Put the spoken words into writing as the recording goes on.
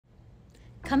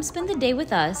come spend the day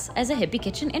with us as a Hippie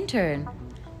Kitchen intern.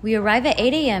 We arrive at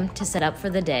 8 a.m. to set up for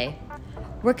the day.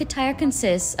 Work attire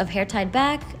consists of hair tied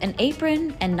back, an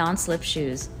apron, and non-slip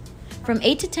shoes. From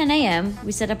 8 to 10 a.m.,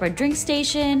 we set up our drink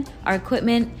station, our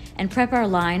equipment, and prep our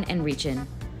line and reach-in.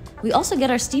 We also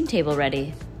get our steam table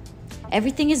ready.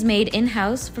 Everything is made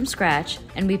in-house from scratch,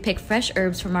 and we pick fresh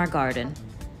herbs from our garden.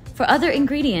 For other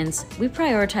ingredients, we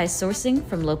prioritize sourcing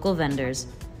from local vendors.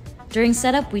 During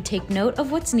setup, we take note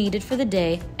of what's needed for the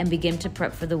day and begin to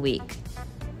prep for the week.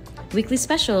 Weekly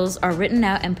specials are written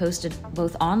out and posted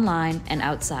both online and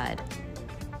outside.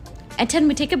 At 10,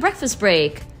 we take a breakfast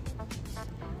break.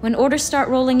 When orders start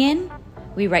rolling in,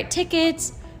 we write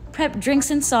tickets, prep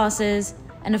drinks and sauces,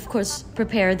 and of course,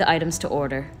 prepare the items to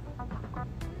order.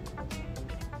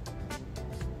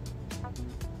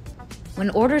 When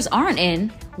orders aren't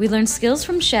in, we learn skills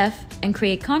from chef and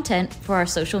create content for our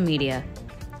social media.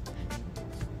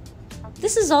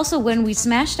 This is also when we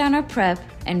smash down our prep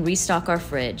and restock our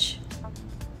fridge.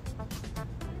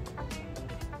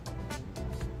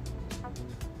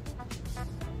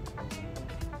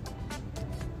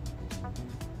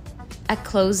 At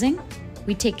closing,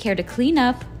 we take care to clean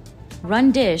up,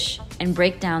 run dish, and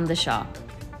break down the shop.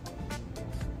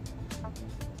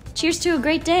 Cheers to a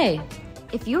great day!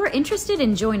 If you are interested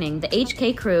in joining the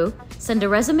HK crew, send a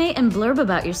resume and blurb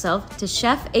about yourself to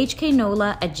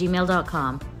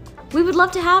chefhknola@gmail.com. We would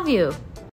love to have you!